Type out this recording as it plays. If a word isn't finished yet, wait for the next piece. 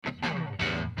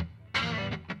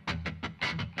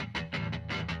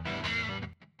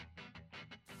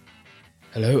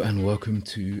Hello and welcome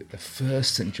to the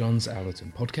first St John's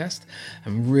Allerton podcast.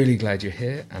 I'm really glad you're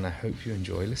here and I hope you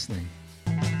enjoy listening.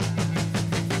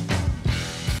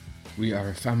 We are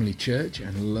a family church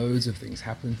and loads of things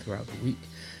happen throughout the week.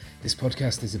 This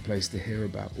podcast is a place to hear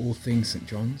about all things St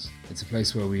John's. It's a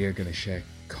place where we are going to share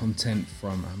content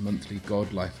from our monthly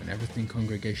God, Life and Everything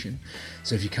congregation.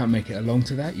 So if you can't make it along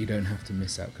to that, you don't have to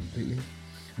miss out completely.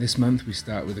 This month we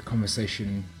start with a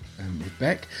conversation with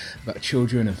Beck about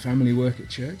children and family work at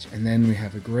church, and then we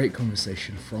have a great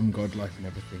conversation from God, Life and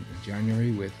Everything in January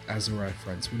with Azariah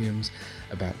Franz Williams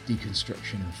about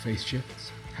deconstruction and faith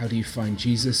shifts. How do you find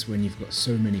Jesus when you've got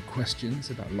so many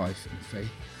questions about life and faith?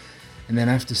 And then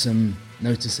after some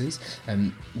notices,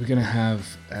 we're going to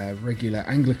have a regular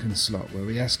Anglican slot where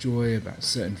we ask Joy about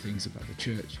certain things about the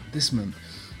church. This month,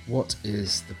 what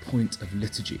is the point of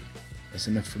liturgy? That's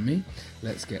enough from me.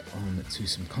 Let's get on to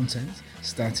some content,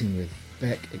 starting with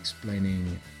Beck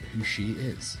explaining who she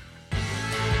is.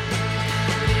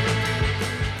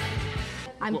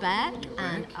 I'm Beck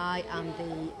and I am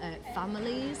the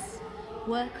families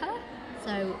worker,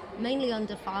 so mainly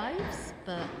under fives,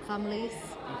 but families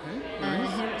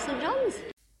nice. Here at St John's.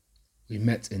 We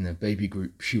met in the baby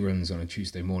group she runs on a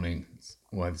Tuesday morning.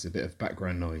 Well, there's a bit of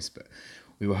background noise, but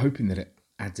we were hoping that it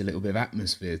adds a little bit of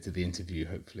atmosphere to the interview.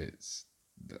 Hopefully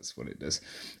that's what it does.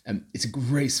 It's a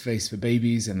great space for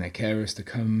babies and their carers to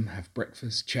come, have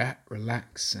breakfast, chat,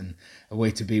 relax, and a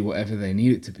way to be whatever they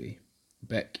need it to be.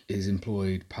 Beck is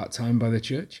employed part-time by the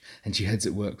church, and she heads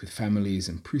at work with families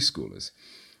and preschoolers.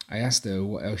 I asked her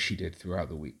what else she did throughout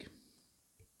the week.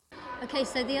 Okay,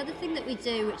 so the other thing that we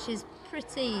do, which is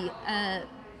pretty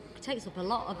takes up a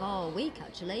lot of our week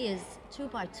actually, is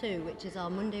 2x2, which is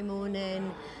our Monday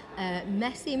morning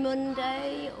Messy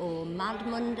Monday or Mad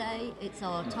Monday. It's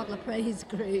our toddler praise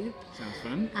group. Sounds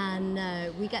fun.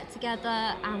 And we get together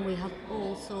and we have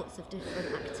all sorts of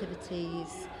different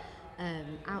activities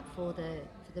out for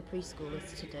the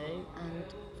preschoolers to do and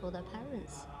for their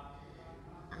parents.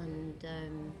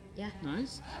 And yeah.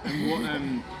 Nice. And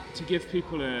what to give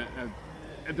people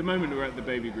at the moment we're at the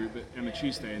baby group on a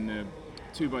Tuesday and the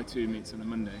 2x2 meets on a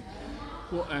Monday.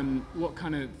 What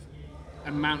kind of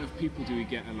amount of people do we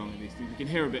get along with these things? We can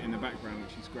hear a bit in the background,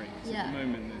 which is great. Yeah. At the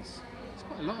moment there's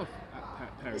quite a lot of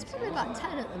parents. There's probably about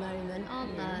 10 at the moment,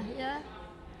 aren't there? Yeah.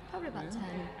 Probably about 10.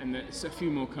 And there's a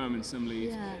few more come and some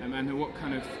leave. Yeah. And what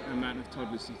kind of amount of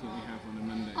toddlers do you think we have on a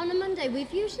Monday? On a Monday,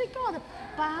 we've usually got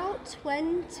about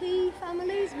 20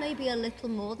 families, maybe a little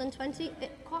more than 20.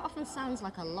 It quite often sounds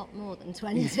like a lot more than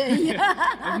 20.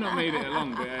 I've not made it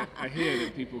along, but I hear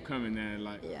that people come and they're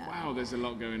like, wow, there's a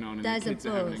lot going on and there's the kids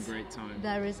are having a great time.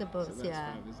 There is a buzz, so that's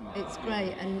fab, isn't it? It's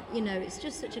great, and it's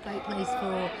just such a great place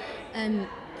for,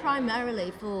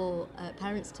 primarily for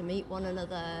parents to meet one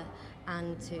another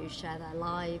and to share their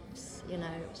lives,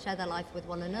 share their life with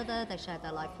one another. They share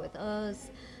their life with us.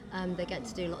 They get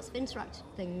to do lots of interactive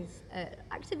things,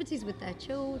 activities with their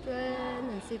children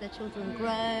and see their children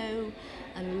grow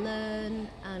and learn,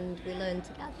 and we learn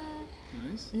together.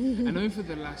 Nice. And over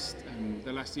the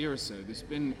last year or so, there's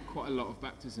been quite a lot of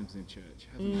baptisms in church,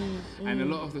 hasn't there? And a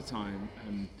lot of the time,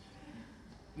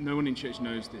 no one in church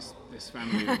knows this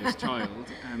family or this child,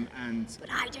 but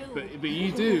I do. But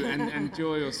you do, and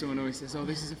Joy or someone always says, "Oh,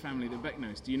 this is a family that Beck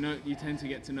knows." Do you tend to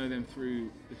get to know them through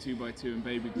the 2x2 and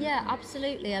baby group? Yeah,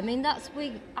 absolutely. I mean,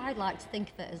 I'd like to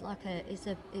think of it as like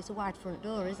it's a wide front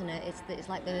door, isn't it? It's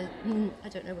like I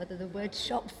don't know whether the word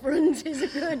shop front is a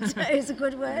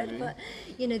good word, really? But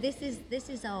this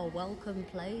is our welcome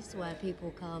place where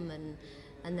people come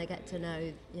and they get to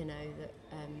know,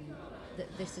 that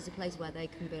this is a place where they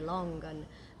can belong,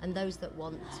 and those that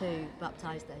want to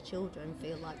baptise their children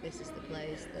feel like this is the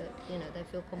place that, they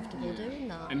feel comfortable doing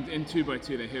that. And in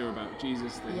 2x2 they hear about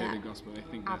Jesus, they hear the gospel, they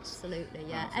think that's... Absolutely,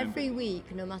 yeah. Every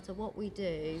week, no matter what we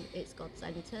do, it's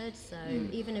God-centred, so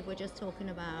even if we're just talking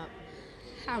about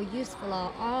how useful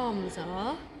our arms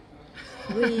are,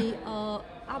 we are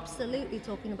absolutely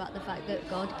talking about the fact that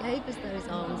God gave us those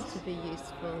arms to be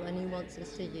useful and he wants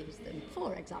us to use them,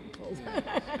 for example.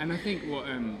 And I think what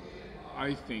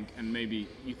I think, and maybe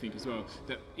you think as well,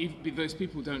 that those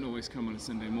people don't always come on a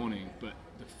Sunday morning, but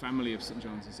the family of St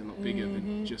John's is a lot bigger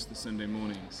than just the Sunday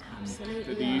mornings. Absolutely,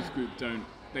 that the youth group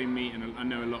they meet, and I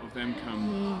know a lot of them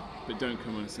come, but don't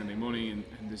come on a Sunday morning,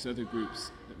 and there's other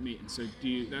groups that meet. And so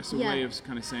that's a way of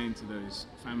kind of saying to those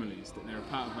families that they're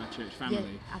a part of our church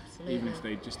family, even if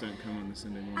they just don't come on the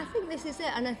Sunday morning. I think this is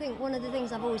it, and I think one of the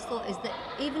things I've always thought is that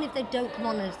even if they don't come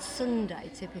on a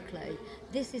Sunday, typically,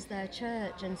 this is their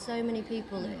church, and so many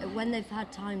people, when they've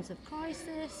had times of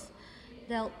crisis,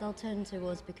 they'll turn to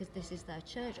us because this is their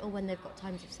church, or when they've got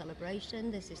times of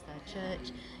celebration, this is their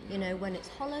church. You know, when it's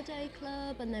holiday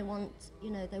club and they want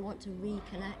to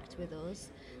reconnect with us,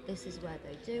 this is where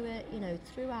they do it. You know,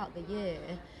 throughout the year,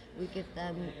 we give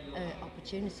them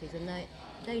opportunities, and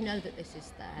they know that this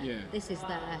is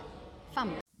their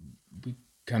family. We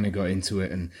kind of got into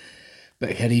it, and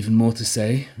Beck had even more to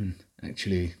say, and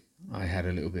actually I had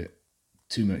a little bit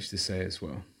too much to say as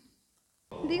well.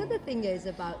 The other thing is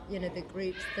about, the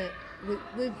groups that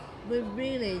we're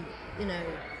really,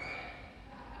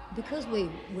 because we're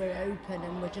open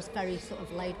and we're just very sort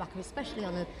of laid back, and especially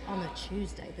on a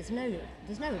Tuesday, there's no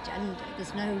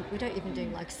agenda, we don't even do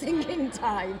like singing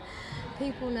time.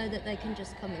 People know that they can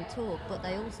just come and talk, but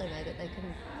they also know that they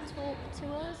can talk to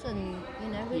us, and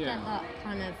we get that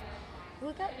kind of,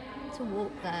 we get to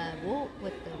walk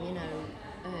with them,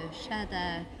 share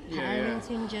their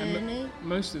parenting journey.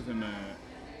 Most of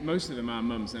them are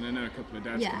mums, and I know a couple of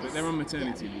dads, but they're on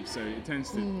maternity leave, so it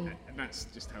tends to, and that's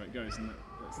just how it goes, and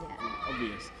that's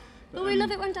obvious. But we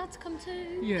love it when dads come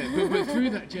too. Yeah, but through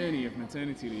that journey of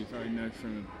maternity leave, I know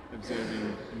from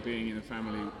observing and being in a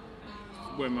family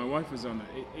when my wife was on that,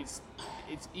 it's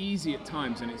easy at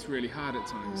times and it's really hard at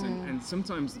times, and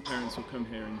sometimes the parents will come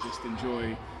here and just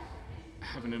enjoy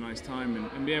having a nice time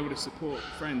and be able to support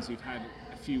friends who've had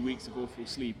a few weeks of awful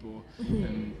sleep, or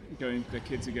their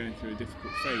kids are going through a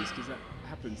difficult phase, because that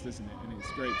happens, doesn't it? And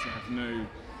it's great to have no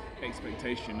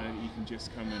expectation, know that you can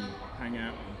just come and hang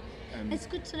out. It's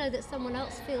good to know that someone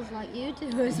else feels like you do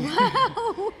as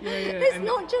well. It's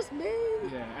not just me.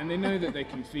 Yeah, and they know that they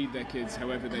can feed their kids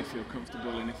however they feel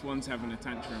comfortable, and if one's having a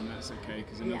tantrum, that's okay,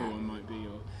 because another one might be,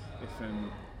 or if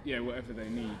whatever they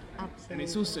need. Absolutely. And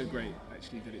it's also great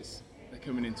actually that they're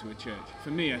coming into a church.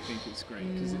 For me, I think it's great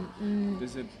because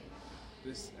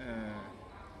there's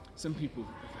some people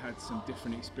have had some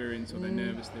different experience, or they're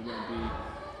nervous they won't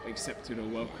be accepted or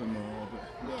welcome, or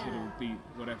the kid will be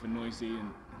whatever noisy,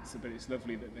 but it's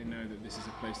lovely that they know that this is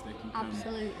a place they can come.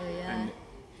 Absolutely, yeah. And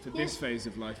for this phase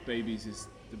of life, babies is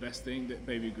the best thing, that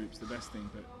baby group's the best thing,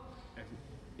 but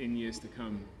in years to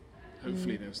come,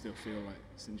 hopefully they'll still feel like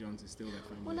St John's is still their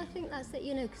family. Well, I think that's it,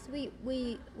 because we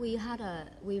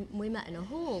met in a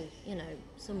hall,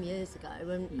 some years ago,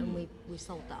 and we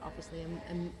sold that obviously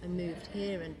and moved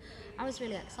here, and I was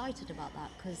really excited about that,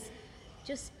 because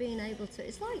just being able to,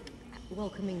 it's like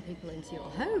welcoming people into your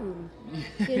home,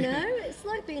 it's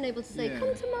like being able to say,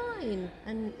 come to mine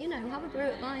and have a brew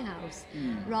at my house,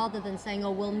 rather than saying,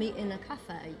 oh, we'll meet in a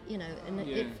cafe, and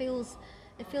it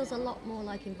feels a lot more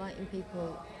like inviting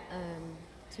people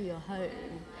to your home,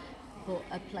 but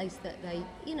a place that they,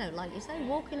 like you say,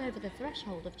 walking over the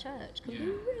threshold of church can be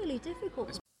really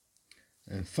difficult.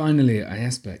 And finally, I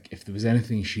asked Beck if there was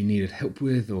anything she needed help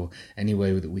with, or any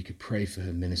way that we could pray for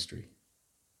her ministry.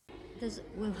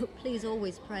 Please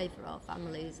always pray for our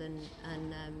families, and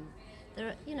there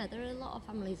are a lot of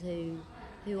families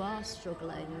who are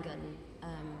struggling, and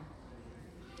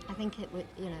I think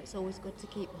it's always good to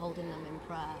keep holding them in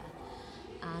prayer,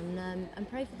 and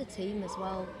pray for the team as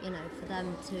well, for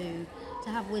them to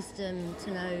have wisdom,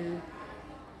 to know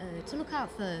to look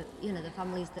out for the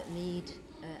families that need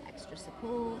extra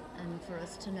support, and for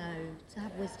us to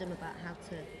have wisdom about how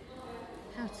to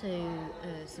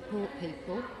support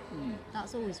people.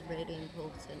 That's always really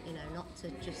important,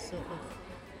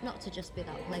 not to just be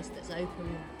that place that's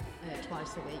open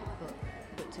twice a week,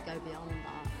 but to go beyond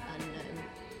that, and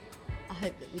I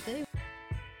hope that we do.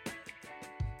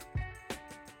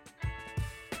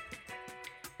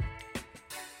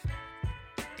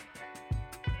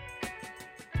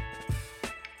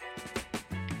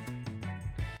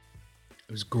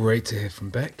 It was great to hear from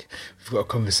Beck. We've got a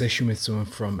conversation with someone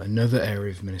from another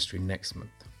area of ministry next month.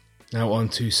 Now on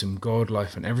to some God,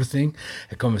 Life and Everything,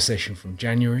 a conversation from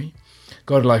January.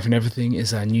 God, Life and Everything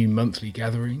is our new monthly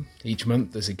gathering. Each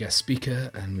month there's a guest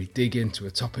speaker and we dig into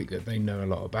a topic that they know a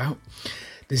lot about.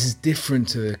 This is different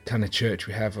to the kind of church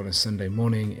we have on a Sunday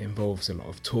morning. It involves a lot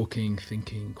of talking,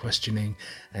 thinking, questioning,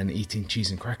 and eating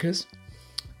cheese and crackers.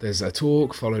 There's a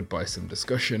talk followed by some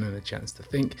discussion and a chance to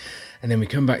think, and then we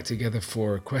come back together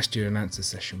for a question and answer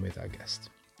session with our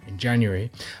guest. In January,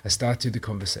 I started the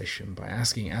conversation by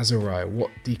asking Azariah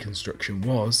what deconstruction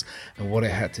was and what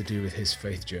it had to do with his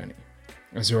faith journey.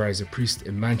 Azariah is a priest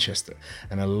in Manchester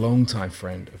and a longtime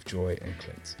friend of Joy and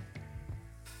Clint.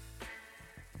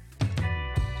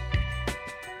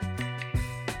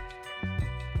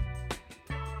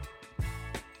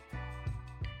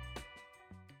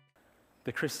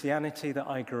 The Christianity that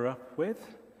I grew up with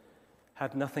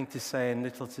had nothing to say and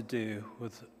little to do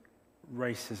with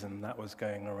racism that was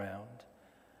going around.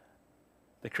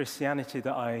 The Christianity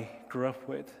that I grew up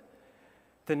with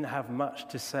didn't have much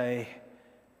to say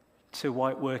to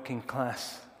white working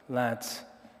class lads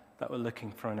that were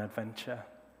looking for an adventure.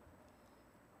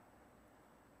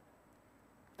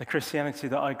 The Christianity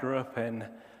that I grew up in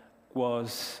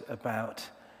was about,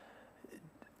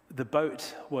 the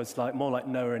boat was more like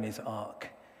Noah and his ark.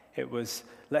 It was,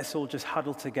 let's all just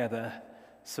huddle together,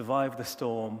 survive the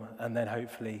storm, and then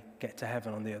hopefully get to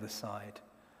heaven on the other side.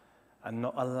 And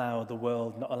not allow the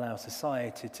world, not allow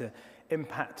society to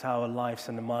impact our lives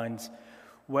and our minds.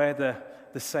 We're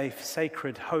the safe,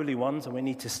 sacred, holy ones, and we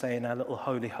need to stay in our little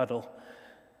holy huddle.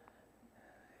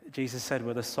 Jesus said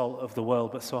we're the salt of the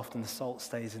world, but so often the salt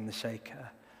stays in the shaker.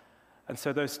 And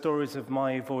so those stories of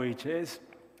my voyages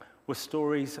were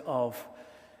stories of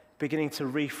beginning to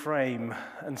reframe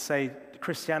and say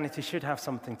Christianity should have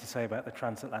something to say about the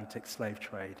transatlantic slave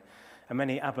trade. And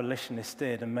many abolitionists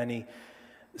did, and many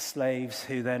slaves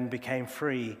who then became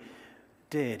free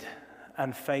did.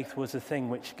 And faith was a thing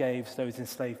which gave those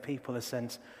enslaved people a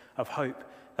sense of hope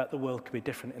that the world could be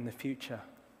different in the future.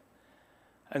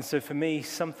 And so for me,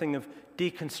 something of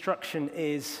deconstruction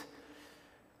is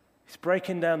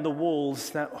breaking down the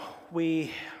walls that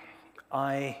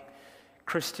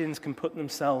Christians can put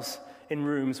themselves in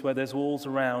rooms where there's walls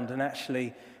around, and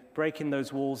actually breaking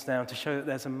those walls down to show that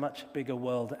there's a much bigger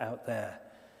world out there.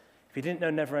 If you didn't know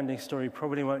Neverending Story, you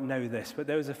probably won't know this, but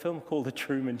there was a film called The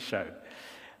Truman Show.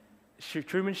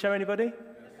 Truman Show, anybody?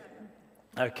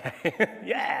 Okay.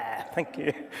 Yeah, thank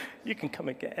you. You can come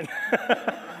again.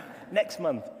 Next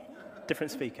month,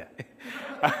 different speaker.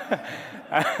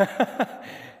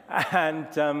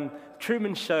 And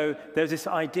Truman Show, there's this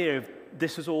idea of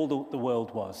this was all the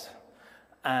world was.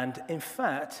 And in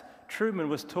fact, Truman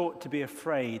was taught to be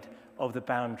afraid of the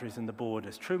boundaries and the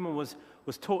borders. Truman was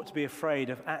taught to be afraid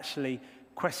of actually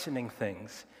questioning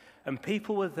things. And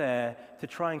people were there to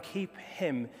try and keep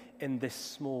him in this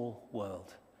small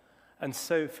world. And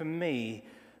so for me,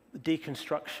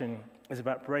 deconstruction is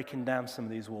about breaking down some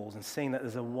of these walls and seeing that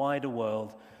there's a wider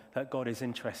world that God is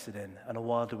interested in, and a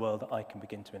wider world that I can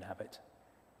begin to inhabit.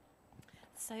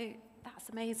 So that's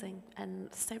amazing, and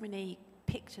so many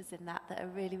pictures in that are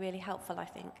really, really helpful, I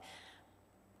think.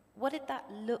 What did that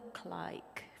look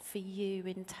like for you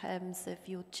in terms of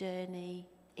your journey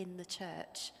in the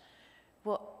church?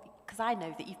 Because I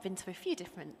know that you've been to a few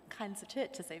different kinds of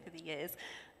churches over the years.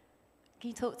 Can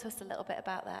you talk to us a little bit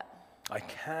about that? I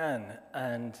can,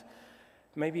 and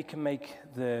maybe you can make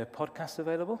the podcast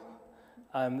available.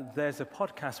 There's a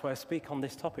podcast where I speak on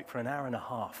this topic for an hour and a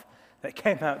half that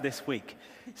came out this week.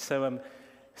 So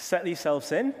settle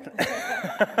yourselves in.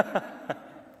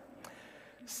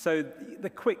 So the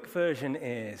quick version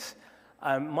is,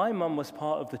 my mum was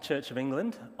part of the Church of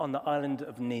England on the island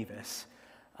of Nevis.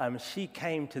 She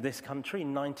came to this country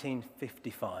in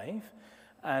 1955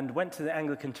 and went to the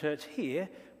Anglican Church here,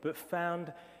 but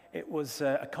found it was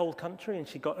a cold country and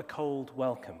she got a cold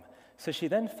welcome. So she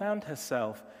then found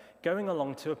herself going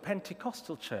along to a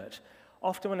Pentecostal church.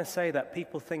 Often when I say that,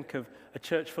 people think of a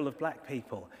church full of black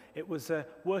people. It was a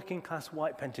working-class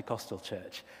white Pentecostal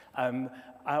church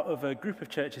out of a group of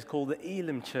churches called the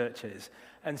Elim churches.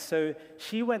 And so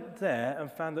she went there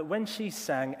and found that when she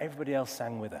sang, everybody else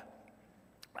sang with her.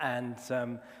 And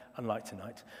unlike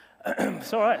tonight.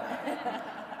 It's all right.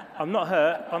 I'm not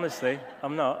hurt, honestly.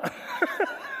 I'm not.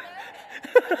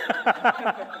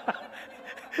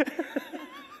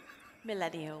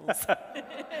 Millennials.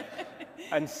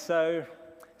 And so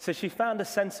she found a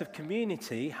sense of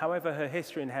community. However, her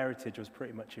history and heritage was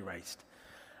pretty much erased.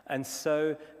 And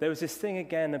so there was this thing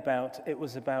again it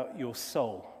was about your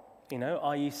soul. You know,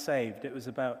 are you saved? It was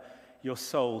about your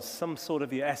soul, some sort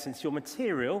of your essence. Your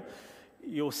material,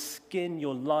 your skin,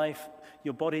 your life,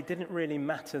 your body didn't really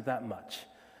matter that much.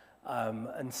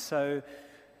 And so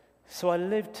I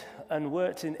lived and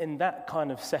worked in that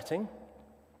kind of setting.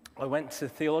 I went to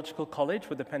theological college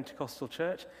with the Pentecostal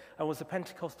church. I was a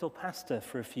Pentecostal pastor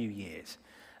for a few years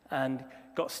and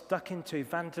got stuck into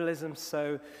evangelism.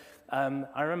 So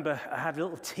I remember I had a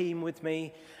little team with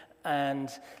me, and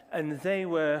they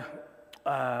were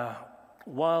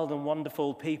wild and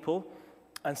wonderful people,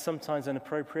 and sometimes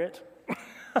inappropriate.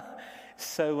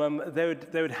 So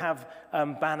they would have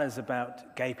banners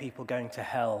about gay people going to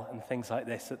hell and things like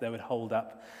this that they would hold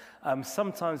up.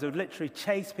 Sometimes they would literally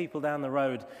chase people down the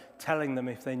road, telling them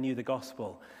if they knew the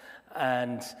gospel,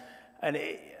 and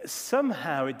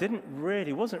somehow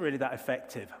it wasn't really that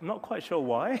effective. I'm not quite sure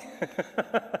why,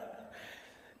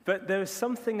 but there was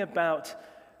something about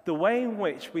the way in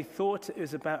which we thought it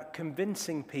was about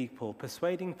convincing people,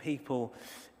 persuading people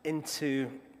into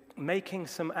making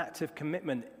some active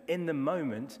commitment in the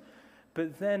moment,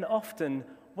 but then often,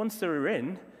 once they were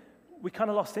in, we kind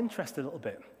of lost interest a little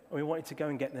bit, and we wanted to go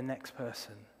and get the next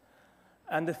person.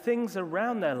 And the things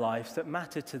around their lives that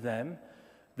mattered to them,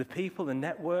 the people, the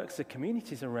networks, the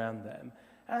communities around them,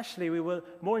 actually we were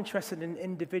more interested in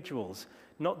individuals,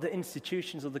 not the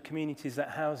institutions or the communities that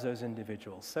house those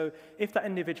individuals. So if that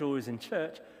individual was in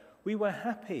church, we were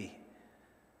happy.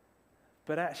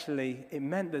 But actually, it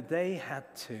meant that they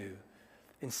had to,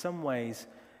 in some ways,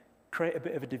 create a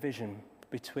bit of a division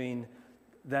between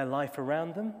their life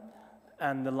around them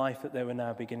and the life that they were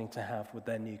now beginning to have with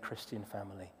their new Christian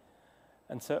family.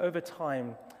 And so over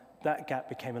time, that gap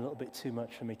became a little bit too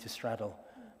much for me to straddle.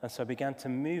 And so I began to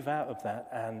move out of that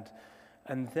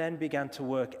and then began to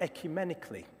work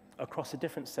ecumenically across the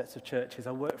different sets of churches.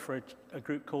 I worked for a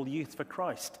group called Youth for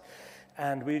Christ.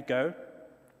 And we'd go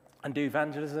and do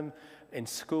evangelism in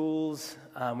schools.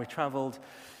 We traveled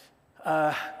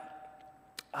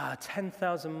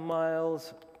 10,000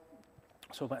 miles,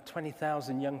 so about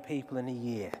 20,000 young people in a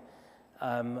year.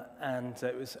 And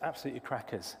it was absolutely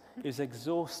crackers. It was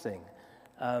exhausting.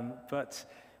 But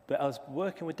I was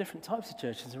working with different types of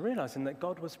churches and realizing that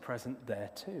God was present there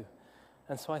too.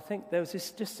 And so I think there was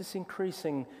this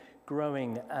increasing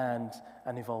growing and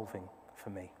evolving for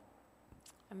me.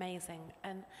 Amazing.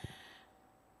 And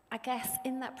I guess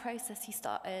in that process you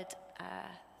started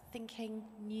thinking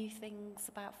new things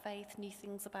about faith, new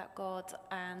things about God,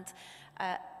 and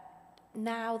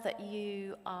now that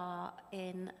you are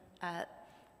in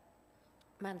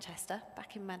Manchester,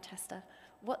 back in Manchester,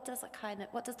 what does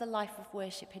the life of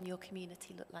worship in your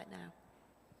community look like now?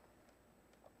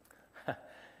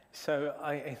 So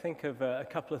I think of a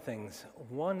couple of things.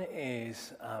 One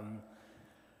is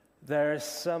there are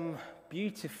some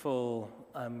beautiful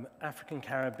African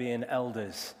Caribbean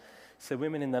elders, so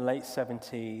women in the late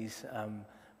 70s,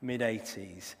 mid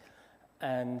 80s,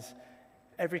 and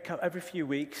every few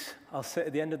weeks I'll sit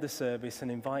at the end of the service and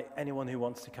invite anyone who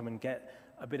wants to come and get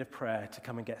a bit of prayer to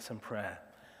come and get some prayer.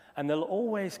 And they'll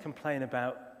always complain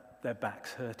about their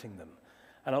backs hurting them.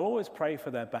 And I'll always pray for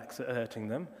their backs that are hurting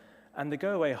them, and they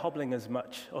go away hobbling as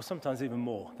much, or sometimes even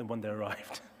more, than when they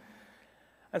arrived.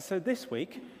 And so this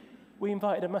week, we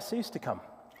invited a masseuse to come.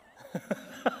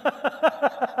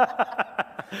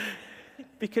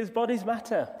 Because bodies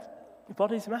matter.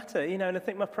 Bodies matter, and I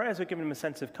think my prayers were giving them a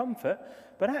sense of comfort,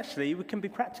 but actually we can be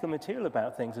practical material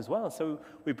about things as well. So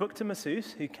we booked a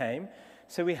masseuse who came.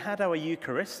 So we had our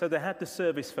Eucharist, so they had the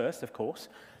service first, of course,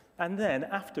 and then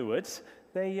afterwards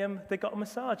they got a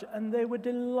massage, and they were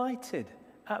delighted,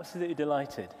 absolutely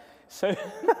delighted. So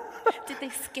did they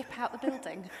skip out the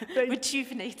building,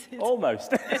 rejuvenated?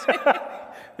 Almost. They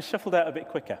shuffled out a bit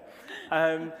quicker.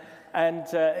 So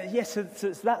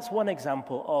that's one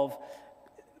example of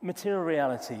material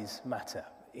realities matter,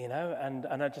 and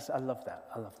I love that.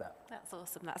 That's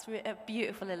awesome. That's a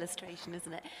beautiful illustration,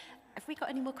 isn't it? Have we got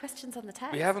any more questions on the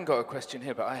text? We haven't got a question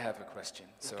here, but I have a question.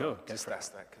 So go just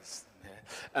ask that because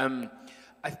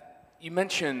you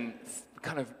mentioned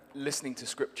kind of listening to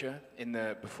scripture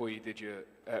before you did your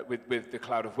with the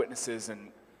cloud of witnesses,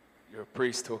 and you're a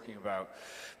priest talking about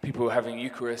people having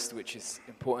Eucharist, which is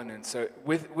important. And so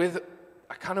with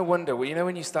I kind of wonder,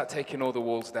 when you start taking all the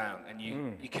walls down and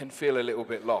you can feel a little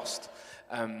bit lost,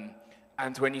 and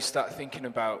when you start thinking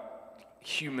about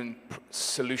human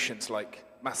solutions like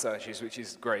massages, which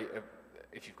is great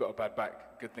if you've got a bad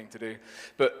back, good thing to do.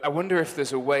 But I wonder if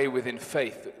there's a way within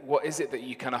faith. What is it that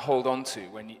you kind of hold on to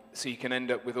so you can end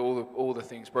up with all the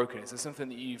things broken? Is there something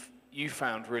that you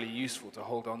found really useful to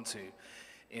hold on to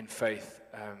in faith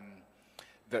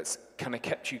that's kind of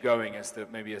kept you going as the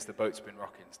boat's been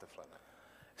rocking, stuff like that?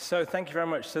 So thank you very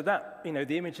much. So that,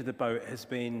 the image of the boat has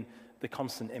been the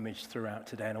constant image throughout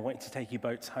today, and I want you to take your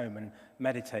boats home and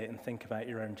meditate and think about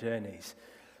your own journeys.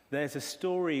 There's a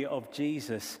story of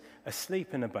Jesus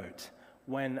asleep in a boat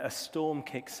when a storm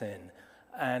kicks in,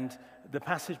 and the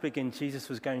passage begins, Jesus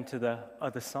was going to the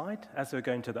other side. As they were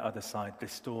going to the other side, the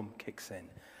storm kicks in.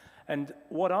 And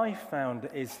what I found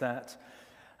is that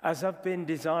as I've been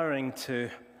desiring to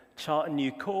chart a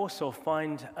new course or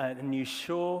find a new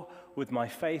shore with my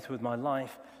faith, with my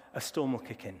life, a storm will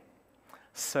kick in.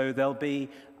 So there'll be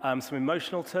some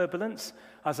emotional turbulence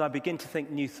as I begin to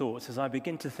think new thoughts, as I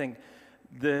begin to think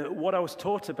what I was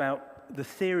taught about the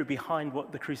theory behind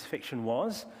what the crucifixion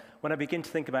was. When I begin to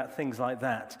think about things like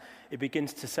that, it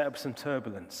begins to set up some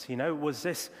turbulence. Was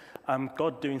this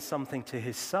God doing something to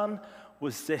his son?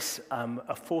 Was this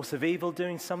a force of evil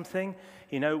doing something?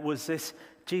 Was this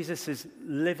Jesus who's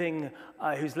living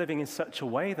in such a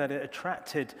way that it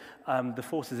attracted the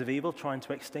forces of evil trying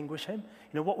to extinguish him?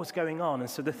 What was going on? And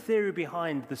so the theory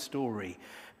behind the story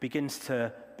begins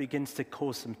to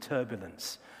cause some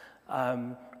turbulence.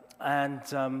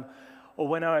 Or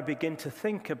when I begin to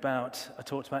think about, I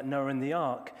talked about Noah and the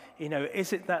ark,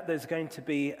 is it that there's going to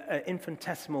be an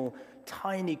infinitesimal,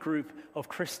 tiny group of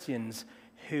Christians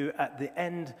who at the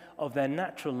end of their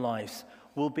natural lives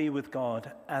will be with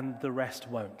God and the rest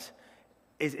won't?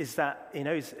 Is that,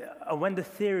 and when the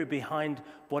theory behind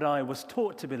what I was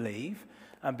taught to believe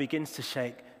begins to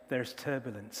shake, there's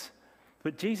turbulence.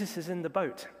 But Jesus is in the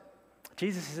boat.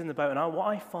 Jesus is in the boat, and what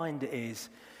I find is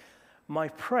my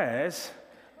prayers,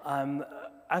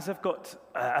 as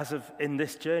of in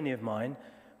this journey of mine,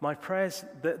 my prayers,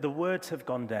 the words have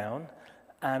gone down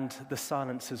and the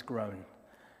silence has grown.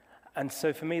 And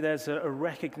so for me, there's a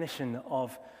recognition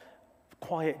of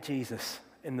quiet Jesus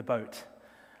in the boat.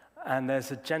 And there's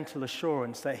a gentle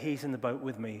assurance that he's in the boat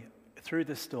with me through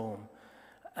the storm,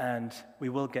 and we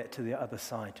will get to the other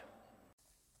side.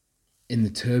 In the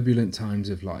turbulent times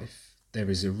of life, there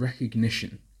is a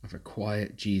recognition of a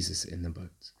quiet Jesus in the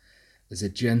boat. There's a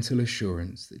gentle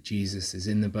assurance that Jesus is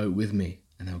in the boat with me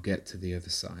and I'll get to the other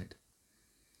side.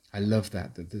 I love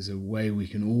that there's a way we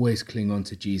can always cling on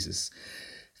to Jesus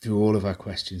through all of our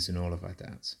questions and all of our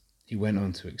doubts. He went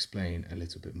on to explain a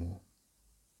little bit more.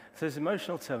 So there's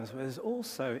emotional turbulence, but there's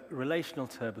also relational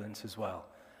turbulence as well.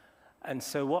 And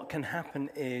so what can happen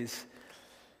is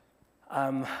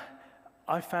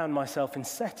I found myself in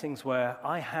settings where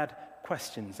I had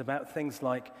questions about things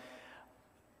like,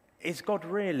 is God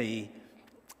really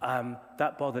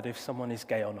that bothered if someone is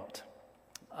gay or not?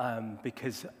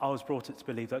 Because I was brought up to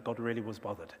believe that God really was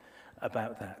bothered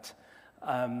about that.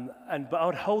 But I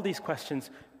would hold these questions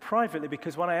privately,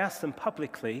 because when I asked them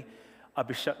publicly, I'd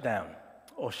be shut down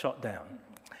or shot down.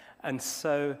 And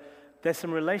so there's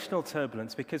some relational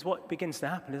turbulence, because what begins to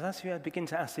happen is as you begin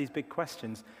to ask these big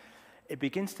questions, it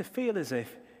begins to feel as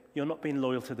if you're not being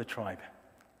loyal to the tribe.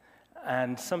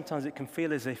 And sometimes it can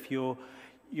feel as if you're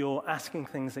asking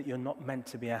things that you're not meant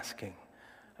to be asking.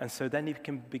 And so then you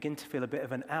can begin to feel a bit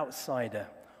of an outsider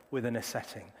within a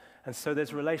setting. And so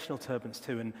there's relational turbulence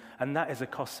too, and that is a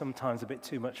cost sometimes a bit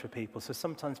too much for people. So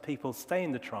sometimes people stay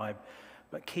in the tribe,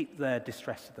 but keep their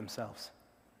distress to themselves.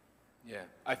 Yeah,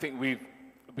 I think me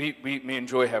and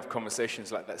Joy have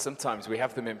conversations like that. Sometimes we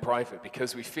have them in private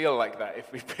because we feel like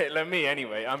that. Me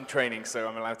anyway, I'm training, so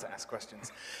I'm allowed to ask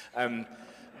questions.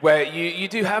 Where you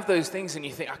do have those things and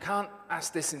you think, I can't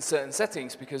ask this in certain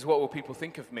settings because what will people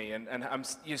think of me? And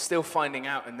you're still finding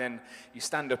out, and then you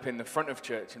stand up in the front of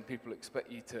church and people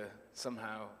expect you to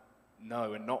somehow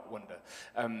know and not wonder.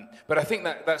 But I think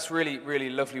that's really, really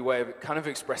lovely way of kind of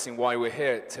expressing why we're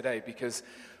here today, because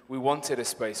we wanted a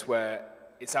space where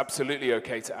it's absolutely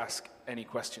okay to ask any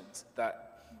questions,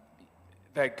 that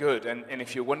they're good. And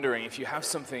if you're wondering, if you have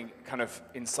something kind of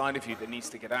inside of you that needs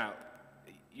to get out,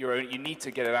 you need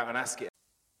to get it out and ask it.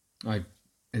 I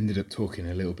ended up talking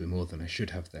a little bit more than I should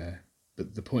have there,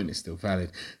 but the point is still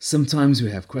valid. Sometimes we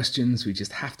have questions we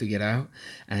just have to get out,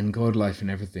 and God, Life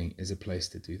and Everything is a place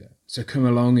to do that. So come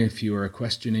along if you are a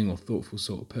questioning or thoughtful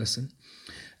sort of person.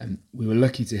 We were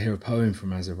lucky to hear a poem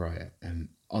from Azariah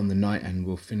on the night, and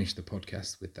we'll finish the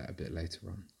podcast with that a bit later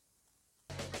on.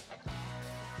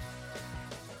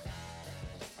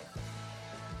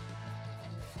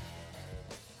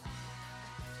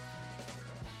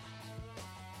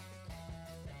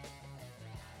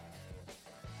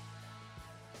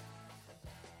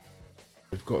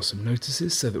 We've got some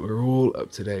notices so that we're all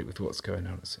up to date with what's going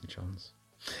on at St. John's.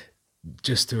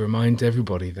 Just to remind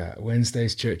everybody that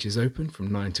Wednesday's church is open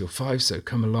from 9 till 5, so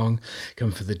come along,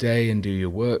 come for the day and do your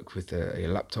work with your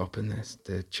laptop and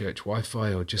the church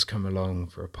Wi-Fi, or just come along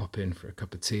for a pop-in for a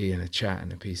cup of tea and a chat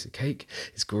and a piece of cake.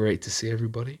 It's great to see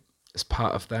everybody. As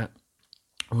part of that,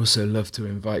 I also love to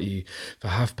invite you for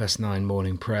 9:30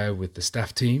 morning prayer with the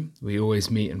staff team. We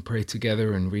always meet and pray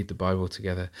together and read the Bible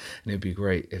together, and it'd be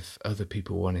great if other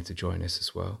people wanted to join us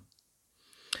as well.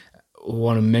 I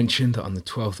want to mention that on the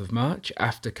 12th of March,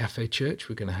 after Cafe Church,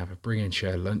 we're going to have a bring and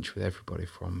share lunch with everybody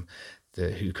from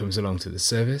who comes along to the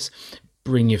service.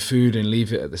 Bring your food and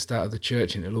leave it at the start of the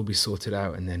church, and it'll all be sorted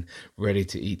out and then ready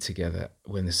to eat together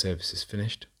when the service is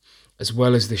finished. As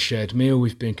well as the shared meal,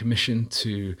 we've been commissioned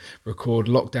to record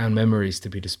lockdown memories to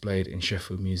be displayed in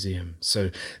Sheffield Museum.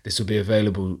 So this will be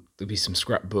available. There'll be some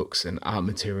scrapbooks and art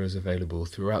materials available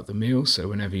throughout the meal. So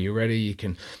whenever you're ready, you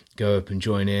can go up and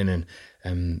join in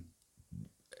and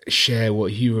share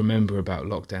what you remember about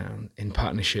lockdown in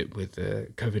partnership with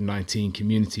the COVID-19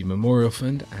 Community Memorial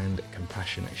Fund and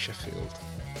Compassionate Sheffield.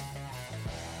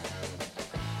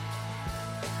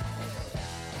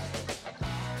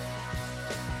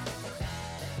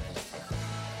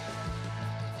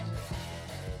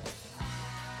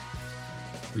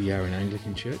 We are an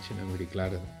Anglican church, and I'm really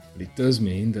glad of that. But it does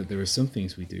mean that there are some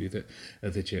things we do that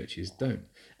other churches don't.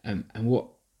 And what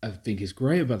I think is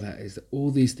great about that is that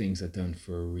all these things are done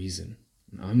for a reason.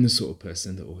 And I'm the sort of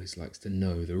person that always likes to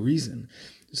know the reason.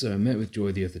 So I met with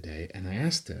Joy the other day and I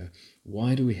asked her,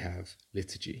 why do we have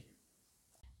liturgy?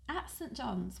 At St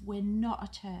John's, we're not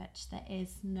a church that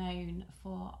is known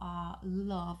for our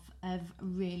love of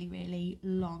really, really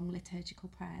long liturgical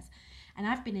prayers. And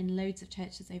I've been in loads of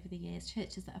churches over the years,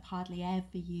 churches that have hardly ever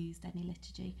used any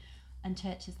liturgy, and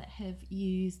churches that have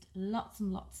used lots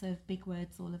and lots of big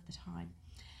words all of the time.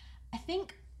 I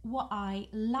think what I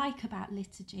like about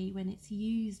liturgy when it's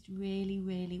used really,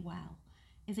 really well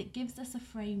is it gives us a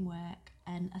framework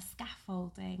and a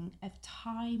scaffolding of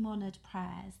time-honoured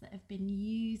prayers that have been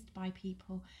used by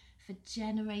people for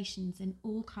generations in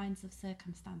all kinds of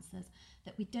circumstances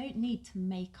that we don't need to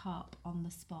make up on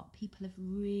the spot. People have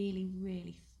really,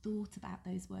 really thought about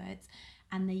those words,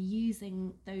 and they're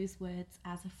using those words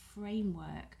as a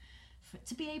framework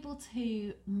to be able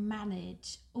to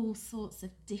manage all sorts of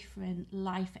different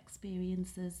life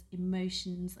experiences,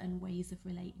 emotions, and ways of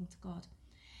relating to God.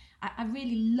 I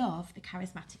really love the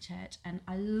charismatic church, and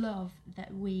I love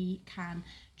that we can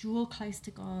draw close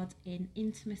to God in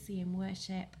intimacy and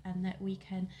worship, and that we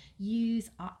can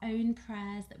use our own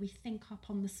prayers that we think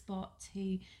up on the spot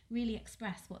to really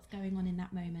express what's going on in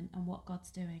that moment and what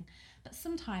God's doing. But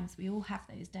sometimes we all have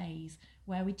those days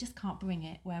where we just can't bring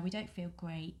it, where we don't feel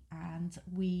great, and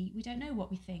we don't know what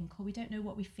we think, or we don't know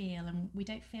what we feel, and we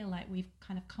don't feel like we've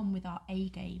kind of come with our A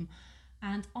game.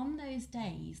 And on those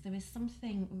days, there is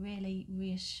something really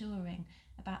reassuring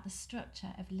about the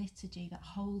structure of liturgy that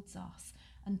holds us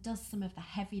and does some of the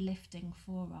heavy lifting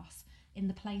for us in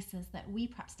the places that we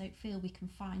perhaps don't feel we can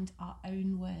find our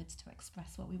own words to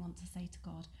express what we want to say to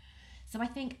God. So I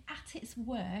think at its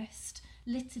worst,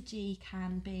 liturgy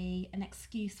can be an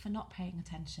excuse for not paying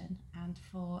attention and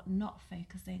for not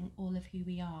focusing all of who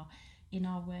we are in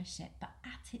our worship. But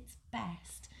at its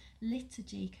best,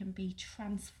 liturgy can be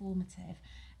transformative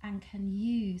and can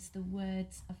use the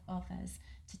words of others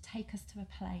to take us to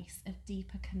a place of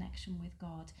deeper connection with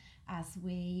God as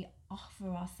we offer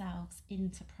ourselves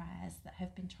into prayers that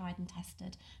have been tried and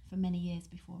tested for many years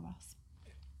before us.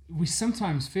 We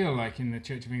sometimes feel like in the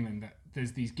Church of England that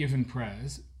there's these given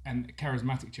prayers, and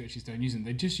charismatic churches don't use them.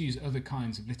 They just use other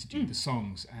kinds of liturgy, the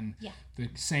songs, and the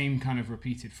same kind of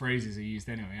repeated phrases are used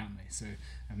anyway, aren't they? So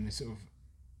they sort of,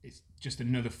 it's just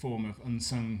another form of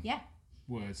unsung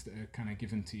words that are kind of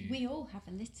given to you. We all have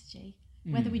a liturgy,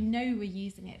 whether we know we're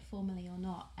using it formally or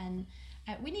not. And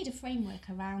we need a framework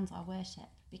around our worship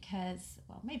because,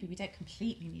 well, maybe we don't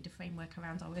completely need a framework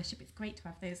around our worship. It's great to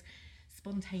have those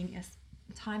spontaneous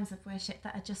times of worship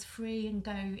that are just free and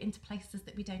go into places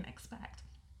that we don't expect.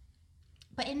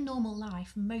 But in normal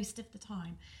life, most of the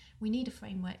time, we need a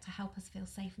framework to help us feel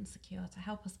safe and secure, to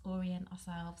help us orient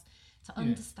ourselves, to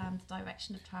understand the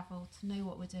direction of travel, to know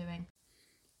what we're doing.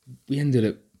 We ended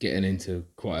up getting into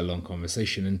quite a long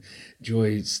conversation, and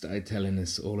Joy started telling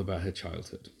us all about her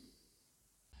childhood.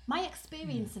 My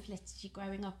experience of liturgy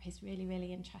growing up is really,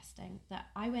 really interesting. That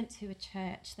I went to a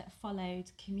church that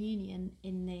followed communion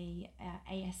in the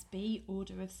ASB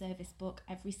Order of Service book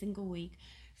every single week,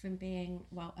 from being,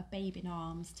 well, a babe in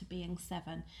arms to being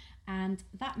 7. And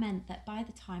that meant that by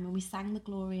the time, when we sang the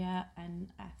Gloria, and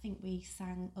I think we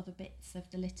sang other bits of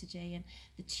the liturgy, and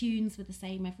the tunes were the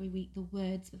same every week, the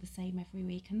words were the same every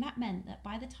week, and that meant that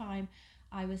by the time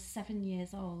I was 7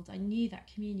 years old, I knew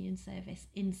that communion service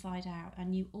inside out. I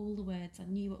knew all the words, I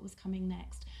knew what was coming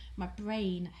next. My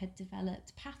brain had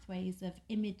developed pathways of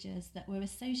images that were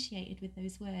associated with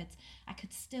those words. I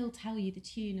could still tell you the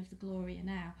tune of the Gloria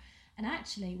now. And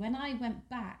actually, when I went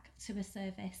back to a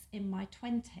service in my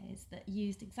 20s that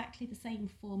used exactly the same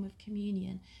form of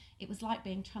communion, it was like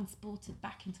being transported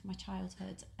back into my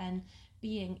childhood and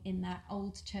being in that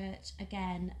old church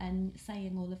again and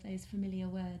saying all of those familiar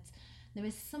words. There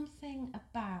is something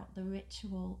about the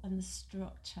ritual and the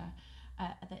structure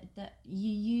that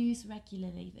you use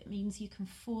regularly that means you can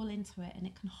fall into it and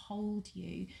it can hold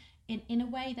you in a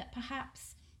way that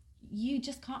perhaps you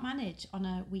just can't manage on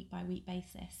a week-by-week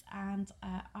basis. And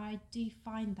I do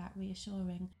find that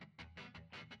reassuring.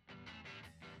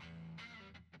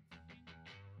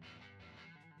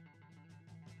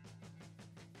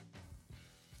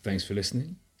 Thanks for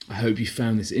listening. I hope you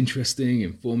found this interesting,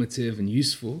 informative and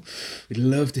useful. We'd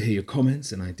love to hear your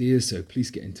comments and ideas, so please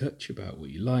get in touch about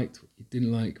what you liked, what you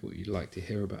didn't like, what you'd like to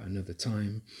hear about another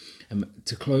time.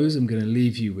 To close, I'm going to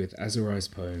leave you with Azariah's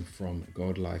poem from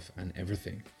God, Life and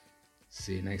Everything.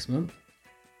 See you next month.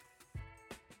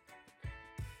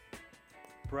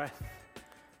 Breath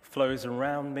flows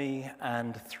around me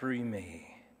and through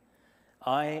me.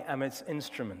 I am its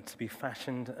instrument to be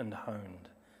fashioned and honed.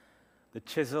 The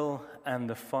chisel and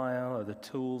the file are the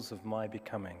tools of my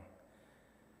becoming.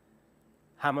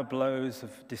 Hammer blows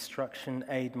of destruction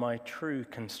aid my true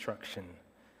construction.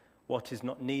 What is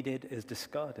not needed is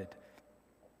discarded.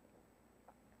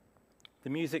 The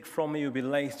music from me will be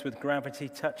laced with gravity,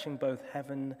 touching both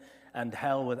heaven and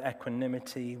hell with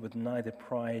equanimity, with neither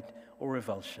pride or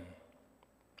revulsion.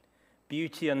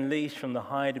 Beauty unleashed from the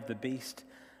hide of the beast,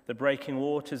 the breaking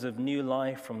waters of new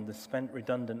life from the spent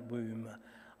redundant womb.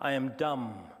 I am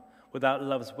dumb without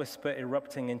love's whisper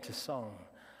erupting into song.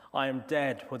 I am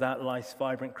dead without life's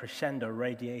vibrant crescendo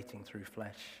radiating through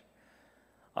flesh.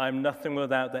 I am nothing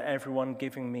without the everyone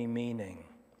giving me meaning.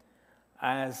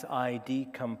 As I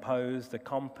decompose, the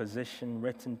composition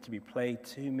written to be played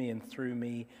to me and through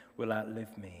me will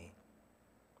outlive me.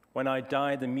 When I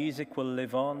die, the music will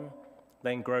live on,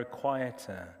 then grow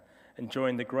quieter, and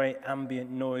join the great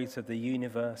ambient noise of the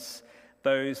universe.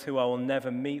 Those who I will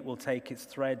never meet will take its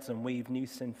threads and weave new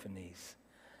symphonies.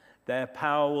 Their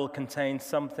power will contain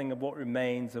something of what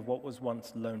remains of what was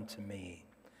once loaned to me.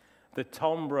 The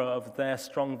timbre of their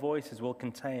strong voices will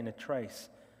contain a trace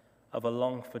of a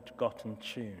long-forgotten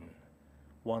tune,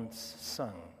 once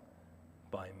sung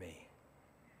by me.